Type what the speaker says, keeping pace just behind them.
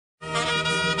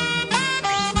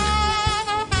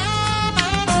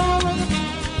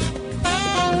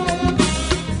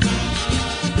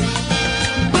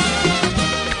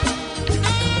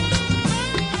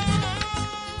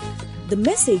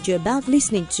message you're about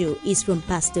listening to is from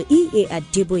Pastor E.A.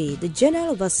 Adeboye, the General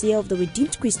Overseer of the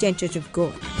Redeemed Christian Church of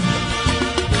God.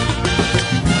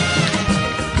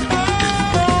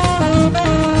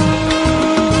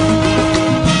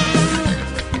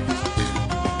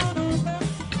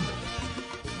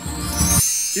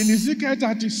 In Ezekiel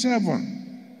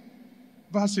 37,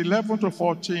 verse 11 to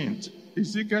 14,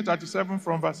 Ezekiel 37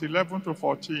 from verse 11 to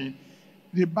 14,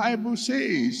 the Bible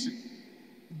says,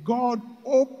 God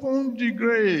opened the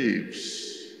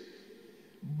graves,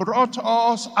 brought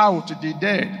us out, the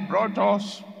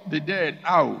dead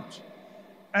out,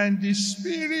 and the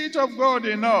Spirit of God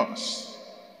in us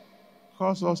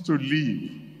caused us to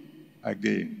live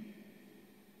again.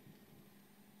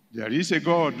 There is a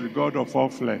God, the God of all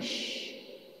flesh.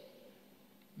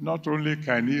 Not only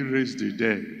can he raise the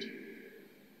dead,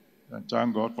 and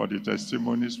thank God for the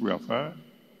testimonies we have heard,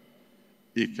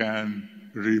 he can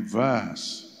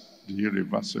reverse the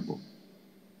irreversible.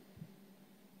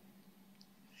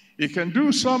 He can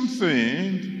do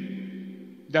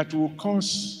something that will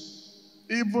cause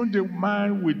even the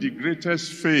man with the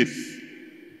greatest faith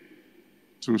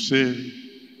to say,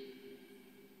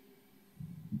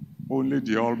 only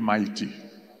the Almighty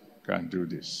can do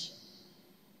this.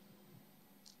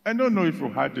 I don't know if you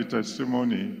had the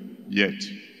testimony yet.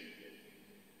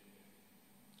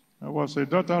 There was a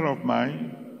daughter of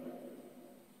mine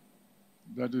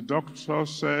that the doctor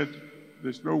said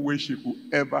there's no way she could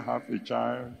ever have a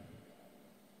child.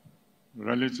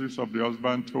 Relatives of the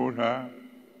husband told her,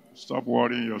 stop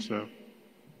worrying yourself.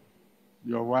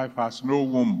 Your wife has no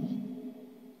womb.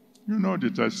 You know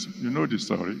the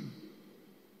story.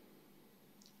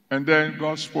 And then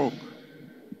God spoke.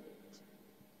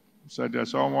 He said,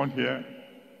 there's someone here.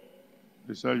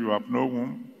 They said, you have no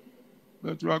womb,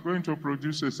 but you are going to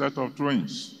produce a set of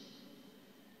twins.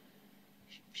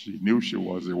 She knew she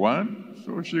was the one,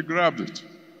 so she grabbed it.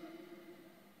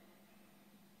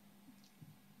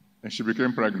 And she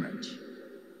became pregnant.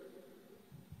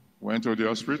 Went to the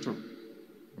hospital.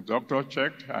 The doctor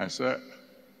checked and said,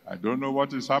 I don't know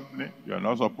what is happening. You're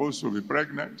not supposed to be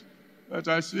pregnant. But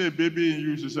I see a baby in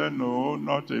you. She said, no,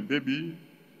 not a baby.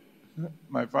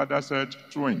 My father said,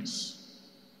 twins.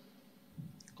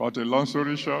 Cut a long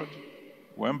story short,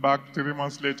 went back 3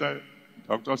 months later.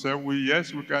 Doctor said,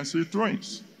 yes, we can see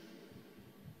twins.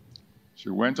 She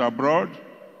went abroad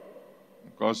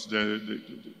because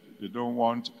they don't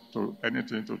want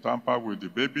anything to tamper with the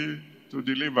baby to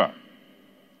deliver.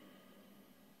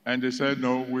 And they said,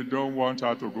 no, we don't want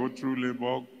her to go through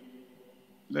labor.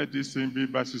 Let this thing be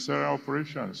by cesarean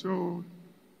operation. So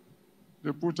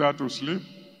they put her to sleep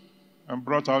and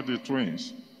brought out the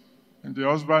twins. And the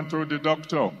husband told the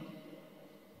doctor,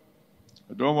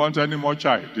 I don't want any more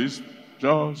child. This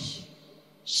just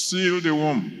seal the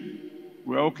womb.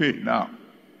 We're okay now.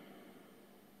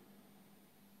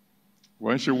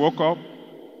 When she woke up,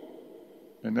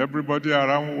 and everybody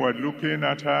around were looking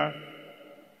at her,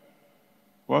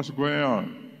 what's going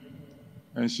on?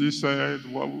 And she said,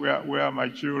 well, where are my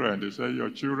children? They said,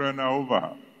 your children are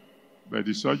over. But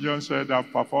the surgeon said,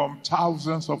 I've performed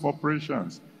thousands of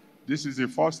operations. This is the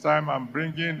first time I'm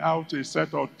bringing out a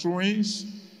set of twins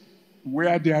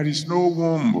where there is no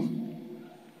womb.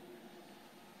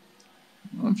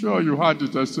 I'm sure you heard the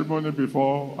testimony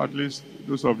before, at least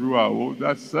those of you who are old.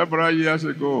 That's several years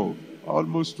ago,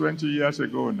 almost 20 years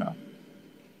ago now.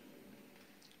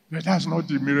 But that's not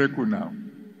the miracle now.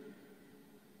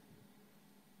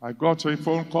 I got a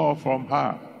phone call from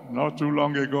her not too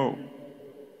long ago.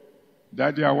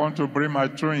 Daddy, I want to bring my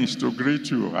twins to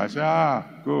greet you. I said,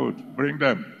 good, bring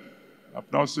them.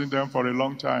 I've not seen them for a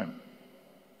long time.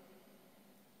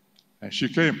 And she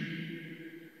came.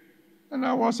 And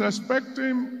I was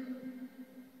expecting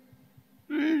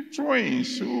the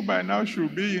twins who by now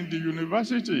should be in the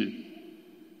university.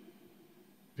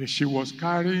 But she was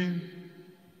carrying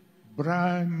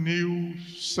brand new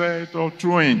set of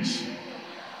twins.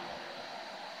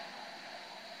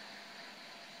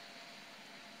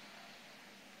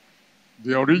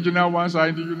 The original ones are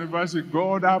in the university.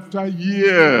 God, after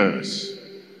years,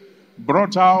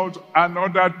 brought out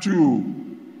another two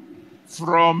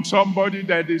from somebody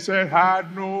that they said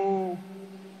had no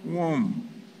womb,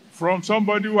 from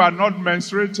somebody who had not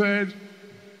menstruated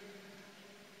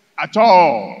at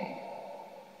all.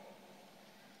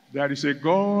 There is a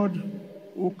God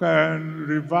who can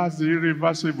reverse the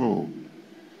irreversible.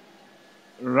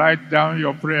 Write down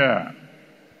your prayer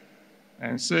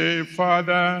and say,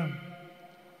 Father,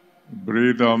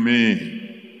 breathe on me.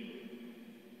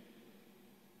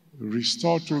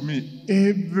 Restore to me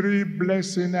every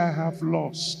blessing I have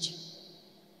lost.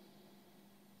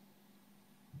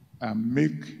 And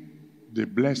make the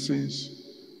blessings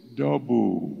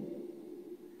double.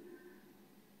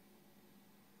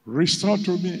 Restore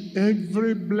to me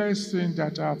every blessing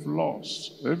that I've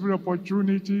lost, every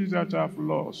opportunity that I've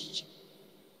lost,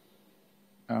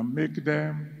 and make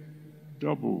them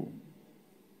double.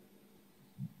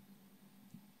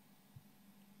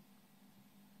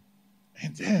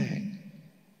 And then,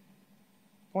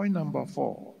 point number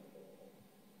 4.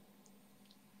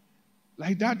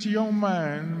 Like that young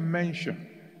man mentioned,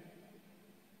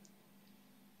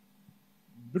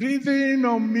 breathing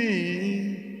on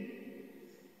me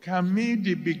can mean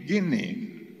the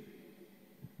beginning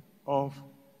of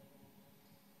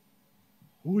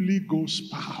Holy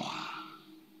Ghost power.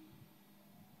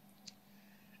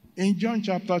 In John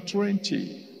chapter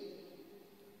 20,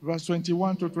 verse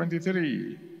 21 to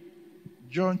 23,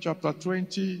 John chapter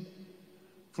 20,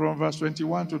 from verse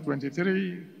 21 to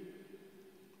 23,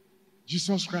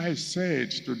 Jesus Christ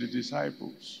said to the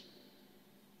disciples,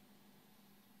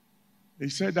 he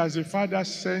said, as the Father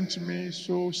sent me,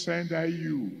 so send I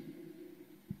you.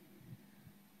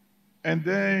 And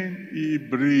then he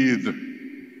breathed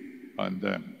on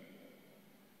them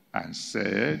and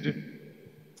said,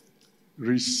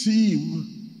 receive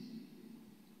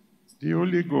the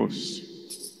Holy Ghost.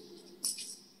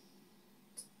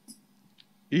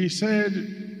 He said,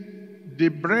 the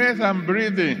breath I'm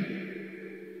breathing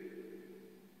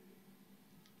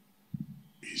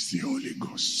is the Holy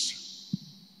Ghost.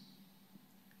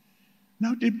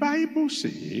 Now, the Bible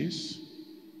says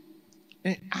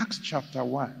in Acts chapter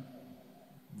 1,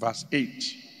 verse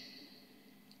 8,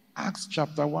 Acts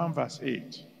chapter 1, verse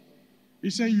 8, he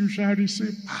said, you shall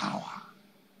receive power.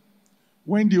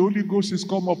 When the Holy Ghost is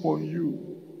come upon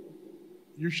you,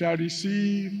 you shall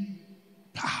receive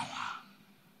power.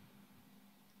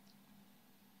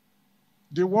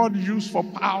 The word used for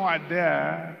power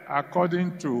there,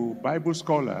 according to Bible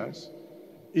scholars,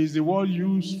 is the word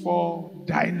used for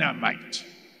dynamite.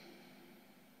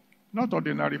 Not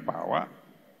ordinary power,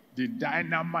 the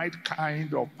dynamite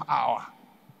kind of power.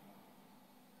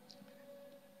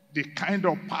 The kind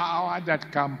of power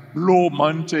that can blow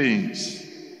mountains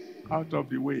out of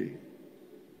the way.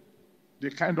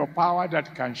 The kind of power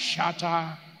that can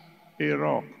shatter a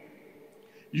rock.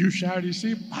 You shall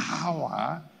receive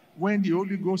power when the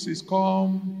Holy Ghost is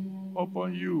come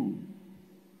upon you.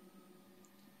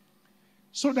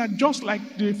 So that just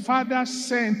like the Father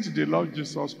sent the Lord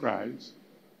Jesus Christ,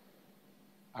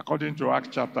 according to Acts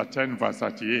chapter 10, verse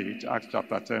 38, Acts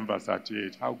chapter 10, verse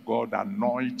 38, how God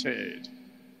anointed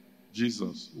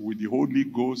Jesus with the Holy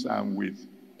Ghost and with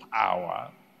power,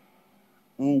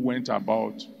 who went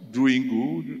about doing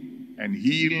good and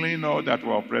healing all that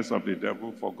were oppressed of the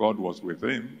devil, for God was with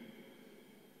him.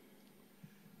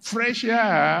 Fresh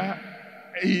air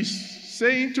is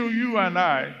saying to you and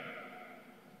I,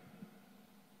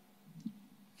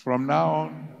 from now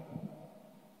on,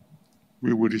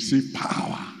 we will receive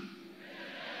power.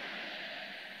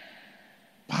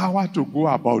 Power to go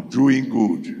about doing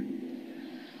good.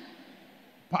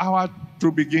 Power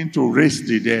to begin to raise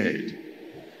the dead.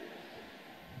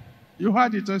 You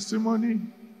heard the testimony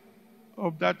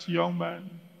of that young man.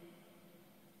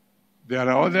 There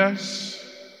are others.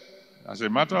 As a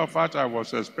matter of fact, I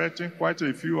was expecting quite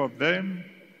a few of them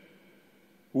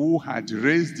who had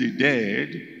raised the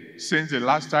dead since the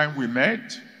last time we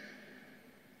met.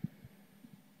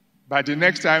 By the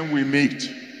next time we meet,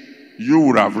 you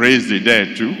would have raised the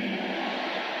dead too.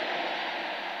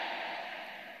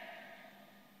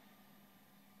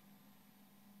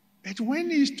 But when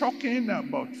he's talking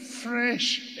about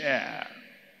fresh air,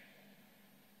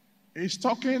 he's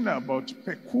talking about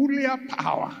peculiar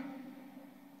power.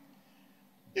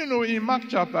 You know, in Mark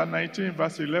chapter 19,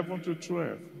 verse 11 to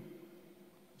 12,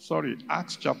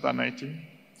 Acts chapter 19,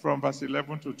 from verse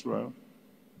 11 to 12,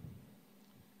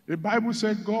 the Bible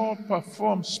said God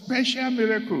performed special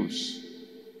miracles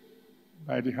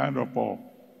by the hand of Paul,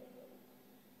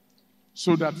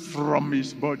 so that from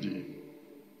his body,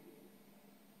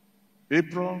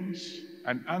 aprons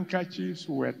and handkerchiefs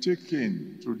were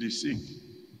taken to the sick.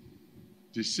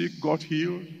 The sick got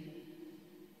healed,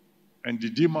 and the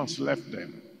demons left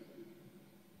them.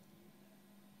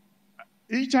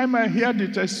 Each time I hear the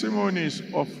testimonies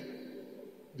of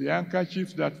the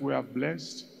handkerchiefs that we have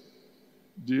blessed,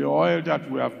 the oil that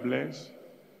we have blessed,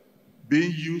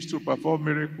 being used to perform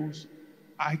miracles,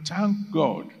 I thank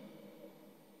God.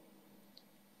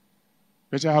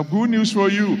 But I have good news for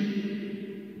you.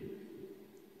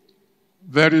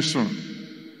 Very soon,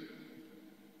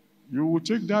 you will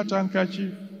take that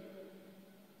handkerchief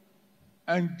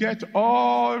and get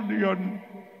all your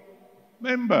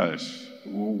members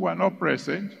who were not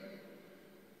present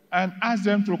and ask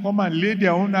them to come and lay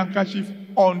their own handkerchief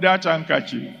on that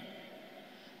handkerchief,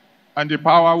 and the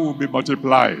power will be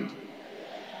multiplied.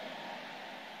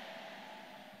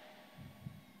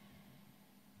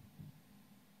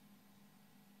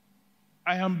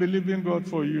 I am believing God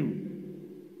for you,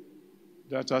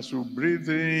 that as you breathe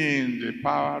in the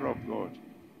power of God,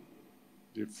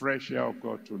 the fresh air of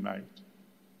God tonight,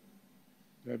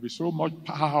 there will be so much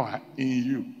power in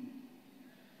you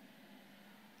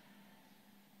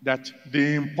that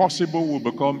the impossible will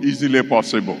become easily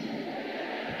possible.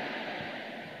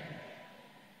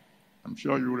 I'm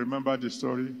sure you remember the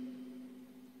story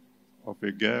of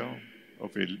a girl,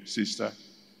 of a sister,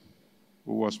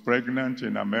 who was pregnant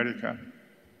in America,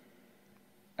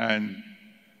 and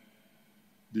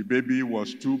the baby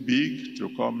was too big to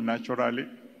come naturally.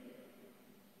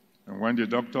 And when the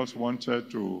doctors wanted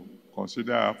to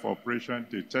consider her for operation,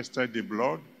 they tested the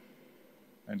blood,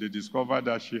 and they discovered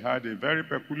that she had a very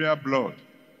peculiar blood,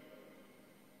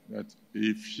 that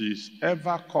if she's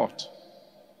ever caught,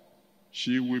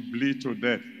 she will bleed to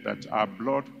death, that her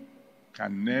blood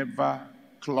can never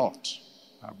clot.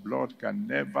 Her blood can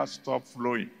never stop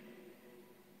flowing.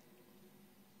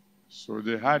 So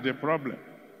they had a problem.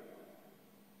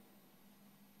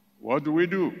 What do we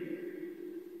do?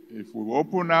 If we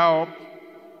open her up,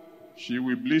 she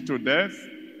will bleed to death,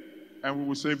 and we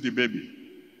will save the baby.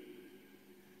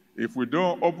 If we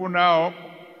don't open her up,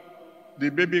 the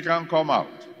baby can't come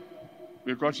out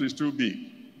because she's too big.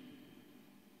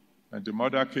 And the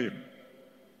mother came.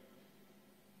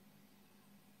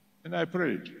 And I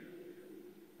prayed.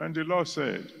 And the Lord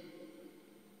said,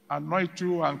 anoint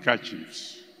 2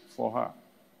 handkerchiefs for her.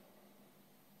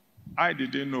 I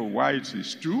didn't know why it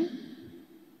is 2,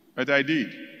 but I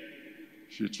did.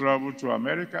 She traveled to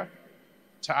America,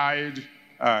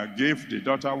 gave the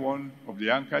daughter one of the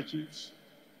handkerchiefs.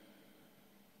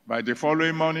 By the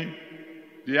following morning,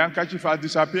 the handkerchief had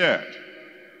disappeared.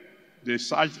 They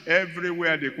searched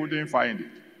everywhere, they couldn't find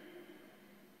it.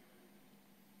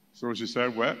 So she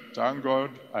said, well, thank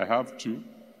God I have 2.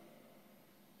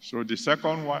 So the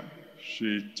second one,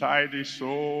 she tied it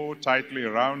so tightly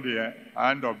around the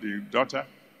hand of the daughter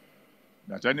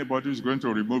that anybody who's going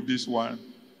to remove this one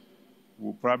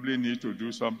will probably need to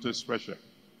do something special.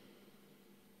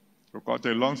 To cut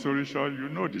a long story short, you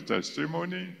know the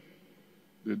testimony.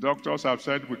 The doctors have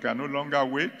said we can no longer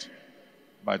wait.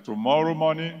 By tomorrow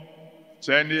morning,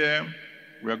 10 a.m.,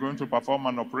 we are going to perform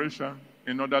an operation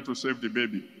in order to save the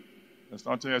baby. There's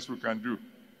nothing else we can do.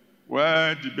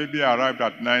 Well, the baby arrived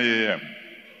at 9 a.m.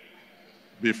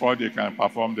 before they can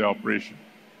perform the operation.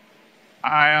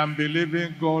 I am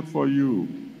believing God for you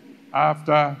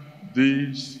after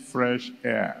this fresh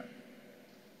air.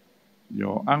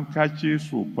 Your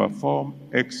handkerchiefs will perform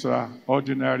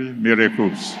extraordinary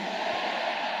miracles.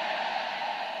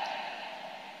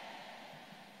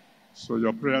 So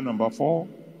your prayer number 4,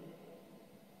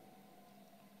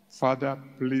 Father,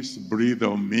 please breathe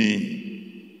on me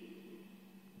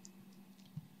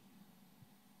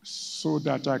so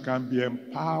that I can be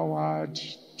empowered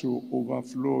to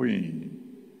overflowing.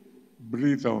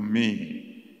 Breathe on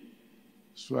me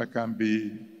so I can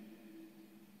be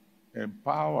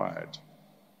empowered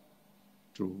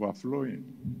to overflowing.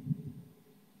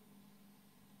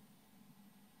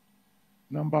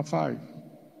 Number 5,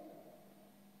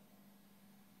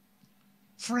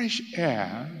 fresh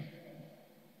air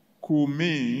could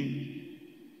mean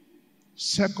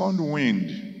second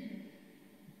wind.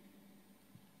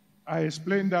 I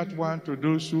explained that one to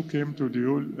those who came to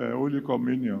the Holy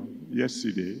Communion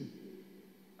yesterday.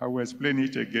 I will explain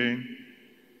it again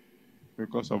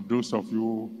because of those of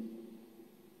you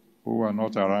who are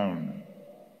not around.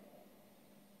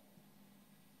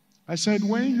 I said,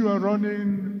 when you are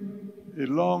running a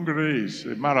long race,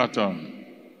 a marathon,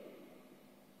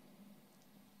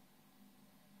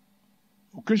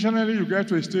 occasionally you get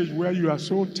to a stage where you are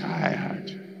so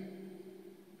tired,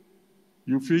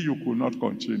 you feel you could not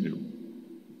continue.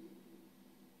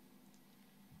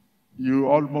 You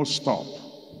almost stop.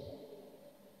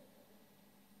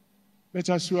 But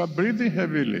as you are breathing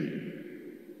heavily,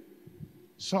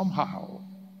 somehow,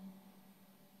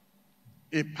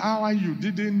 a power you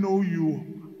didn't know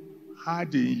you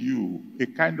had in you, a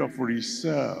kind of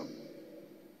reserve,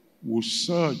 will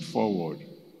surge forward.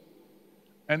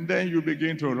 And then you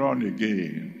begin to run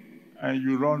again, and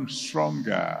you run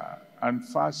stronger and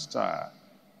faster,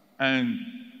 and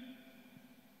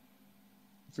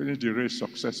finish the race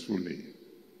successfully.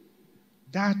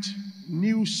 That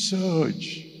new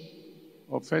surge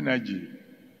of energy,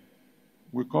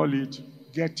 we call it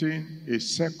getting a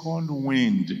second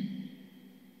wind.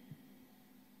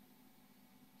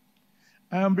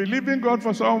 I am believing God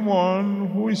for someone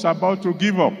who is about to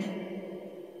give up.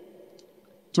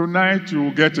 Tonight you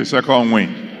will get a second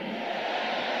wind.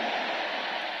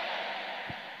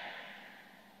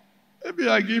 Maybe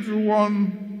I give you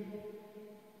one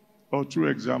or two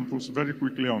examples very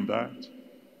quickly on that.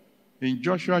 In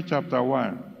Joshua chapter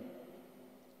 1,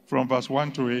 from verse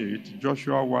 1 to 8,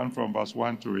 Joshua 1 from verse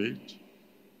 1 to 8,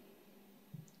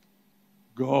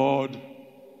 God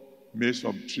made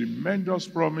some tremendous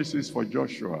promises for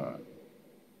Joshua.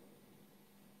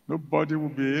 Nobody will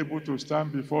be able to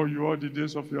stand before you all the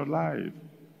days of your life.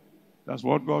 That's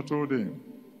what God told him.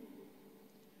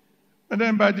 And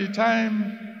then by the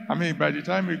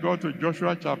time we got to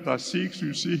Joshua chapter 6,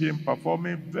 you see him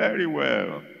performing very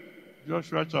well.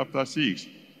 Joshua chapter 6.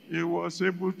 He was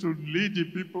able to lead the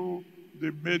people.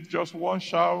 They made just one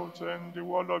shout and the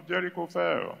wall of Jericho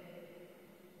fell.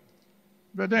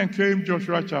 But then came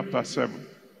Joshua chapter 7.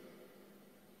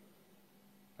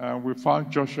 And we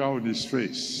found Joshua on his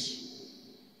face.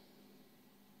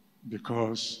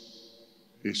 Because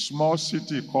a small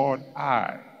city called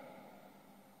Ai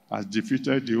has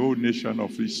defeated the whole nation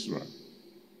of Israel.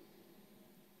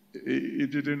 He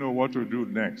didn't know what to do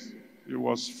next. He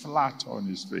was flat on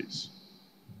his face.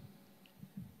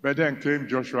 But then came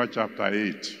Joshua chapter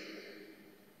 8.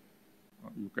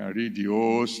 You can read the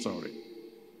whole story.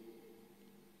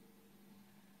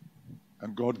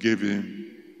 And God gave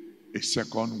him a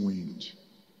second wind.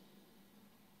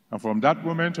 And from that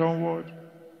moment onward,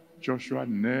 Joshua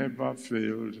never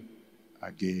failed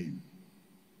again.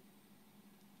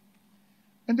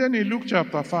 And then in Luke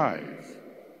chapter 5,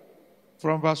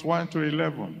 from verse 1 to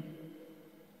 11.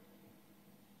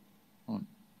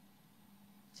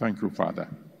 Thank you, Father.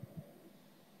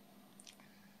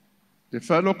 The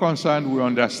fellow concerned will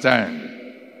understand.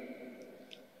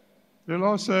 The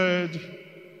Lord said,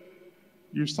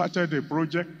 you started a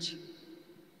project,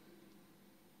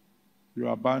 you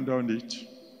abandoned it.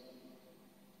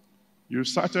 You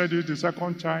started it the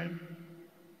second time,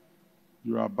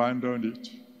 you abandoned it.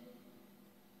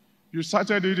 You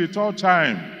started it the third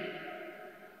time,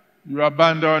 you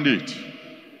abandoned it.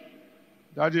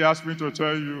 Daddy asked me to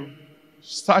tell you,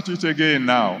 start it again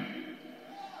now.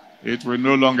 It will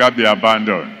no longer be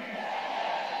abandoned.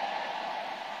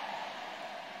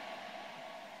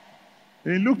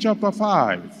 In Luke chapter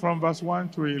 5, from verse 1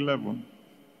 to 11,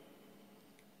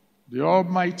 the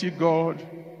Almighty God,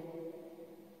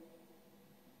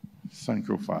 thank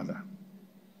you, Father.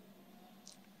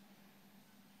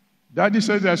 Daddy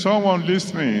said there's someone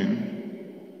listening.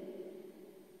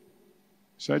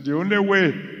 He said the only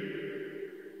way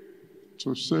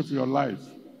to save your life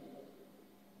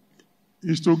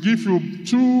is to give you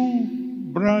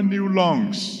 2 brand new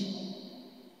lungs.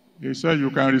 He said you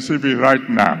can receive it right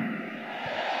now.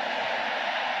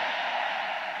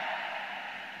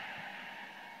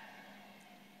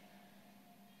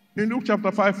 In Luke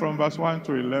chapter 5 from verse 1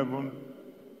 to 11,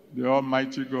 the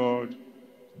Almighty God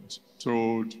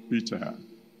told Peter,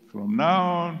 from now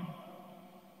on,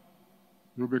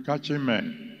 you'll be catching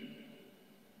men.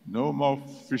 No more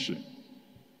fishing.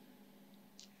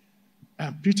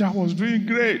 And Peter was doing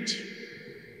great.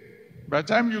 By the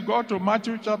time you got to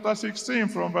Matthew chapter 16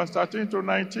 from verse 13 to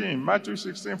 19, Matthew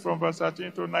 16 from verse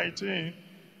 13 to 19,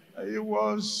 he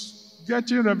was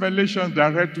getting revelation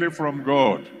directly from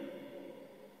God.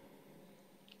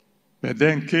 But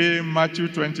then came Matthew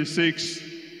 26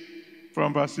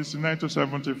 from verse 69 to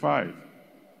 75.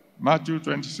 Matthew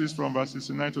 26 from verse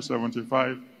 69 to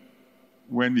 75,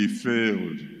 when he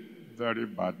failed very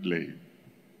badly.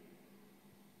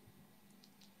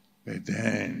 But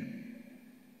then,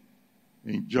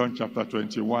 in John chapter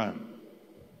 21,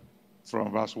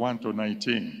 from verse 1 to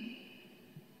 19,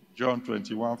 John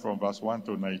 21 from verse 1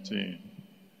 to 19,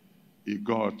 he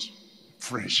got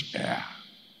fresh air.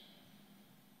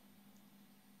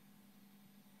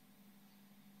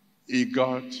 He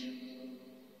got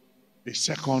a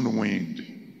second wind.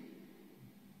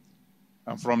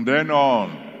 And from then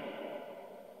on,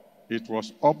 it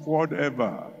was upward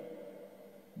ever,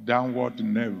 downward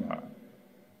never.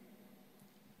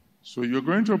 So you're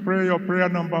going to pray your prayer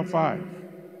number 5.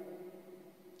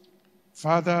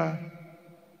 Father,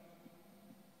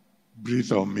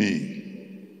 breathe on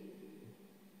me.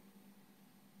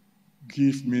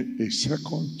 Give me a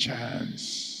second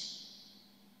chance.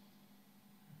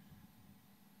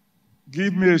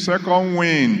 Give me a second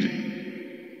wind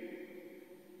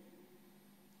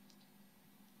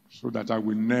so that I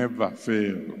will never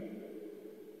fail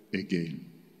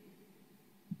again.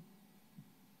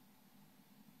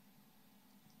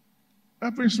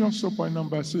 That brings us to point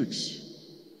number 6.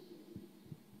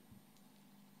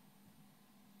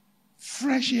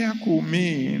 Fresh fresh air could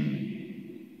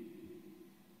mean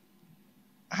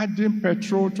adding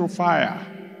petrol to fire.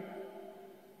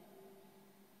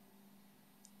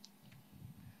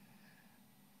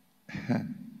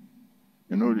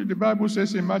 You know, the Bible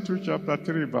says in Matthew chapter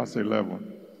 3, verse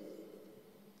 11.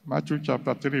 Matthew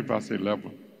chapter 3, verse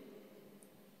 11.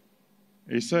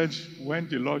 He said, when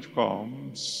the Lord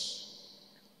comes,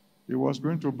 he was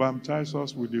going to baptize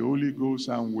us with the Holy Ghost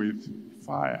and with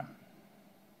fire.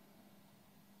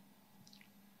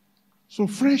 So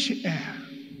fresh air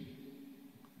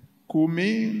could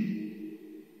mean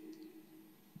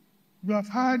you have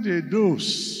had a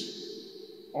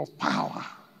dose of power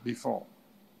before.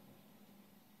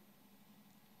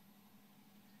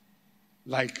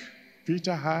 Like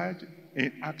Peter had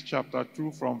in Acts chapter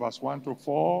 2 from verse 1 to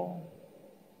 4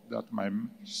 that my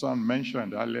son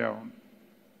mentioned earlier on.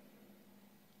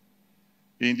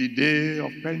 In the day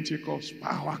of Pentecost,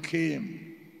 power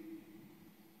came.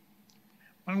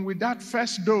 And with that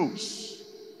first dose,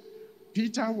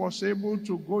 Peter was able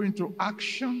to go into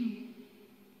action.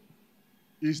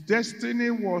 His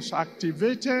destiny was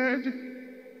activated.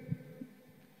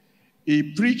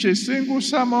 He preached a single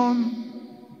sermon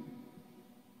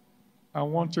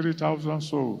and won 3,000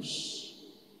 souls.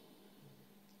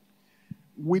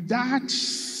 With that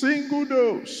single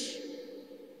dose,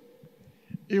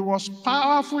 it was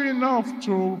powerful enough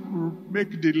to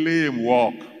make the lame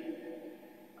walk.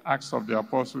 Acts of the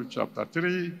Apostles chapter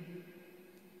 3,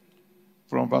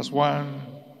 from verse 1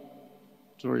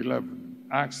 to 11.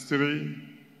 Acts 3,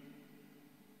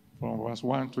 from verse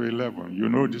 1 to 11. You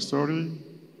know the story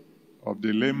of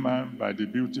the lame man by the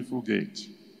beautiful gate.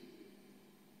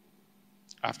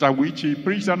 After which he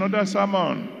preached another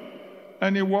sermon,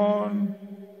 and he won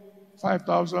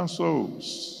 5,000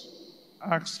 souls.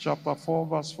 Acts chapter 4,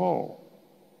 verse 4.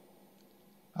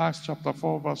 Acts chapter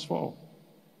 4, verse 4.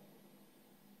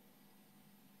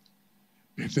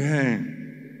 But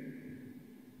then,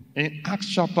 in Acts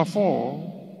chapter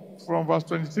 4, from verse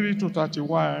 23 to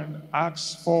 31,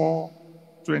 Acts 4,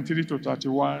 23 to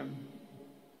 31,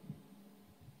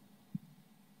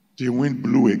 the wind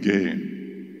blew again.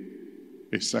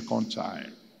 A second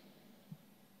time.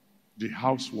 The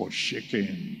house was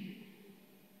shaken.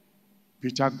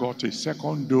 Peter got a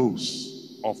second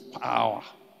dose of power.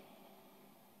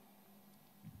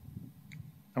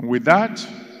 And with that,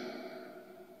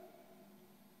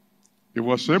 he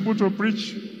was able to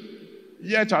preach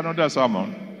yet another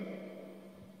sermon.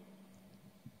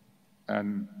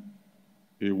 And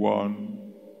he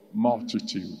won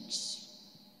multitudes.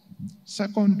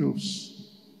 Second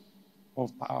dose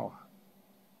of power.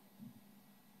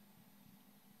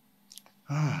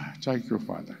 Thank you,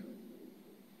 Father.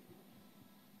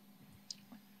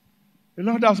 The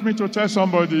Lord asked me to tell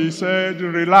somebody, he said,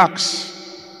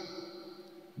 relax.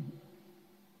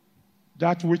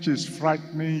 That which is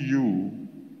frightening you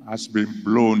has been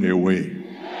blown away.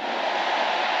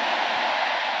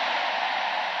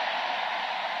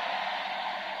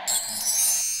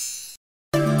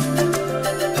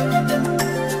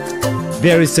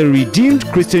 There is a Redeemed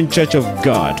Christian Church of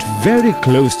God very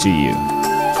close to you.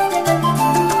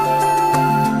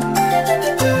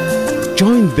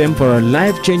 Join them for a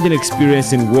life-changing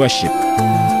experience in worship.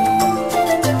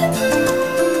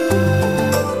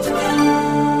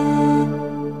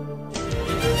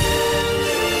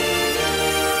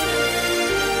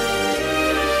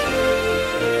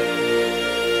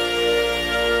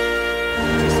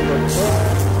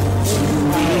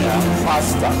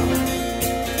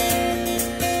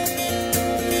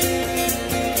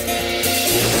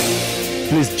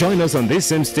 Please join us on this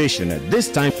same station at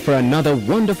this time for another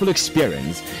wonderful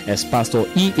experience as Pastor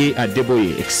E.A.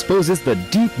 Adeboye exposes the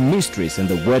deep mysteries in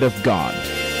the Word of God.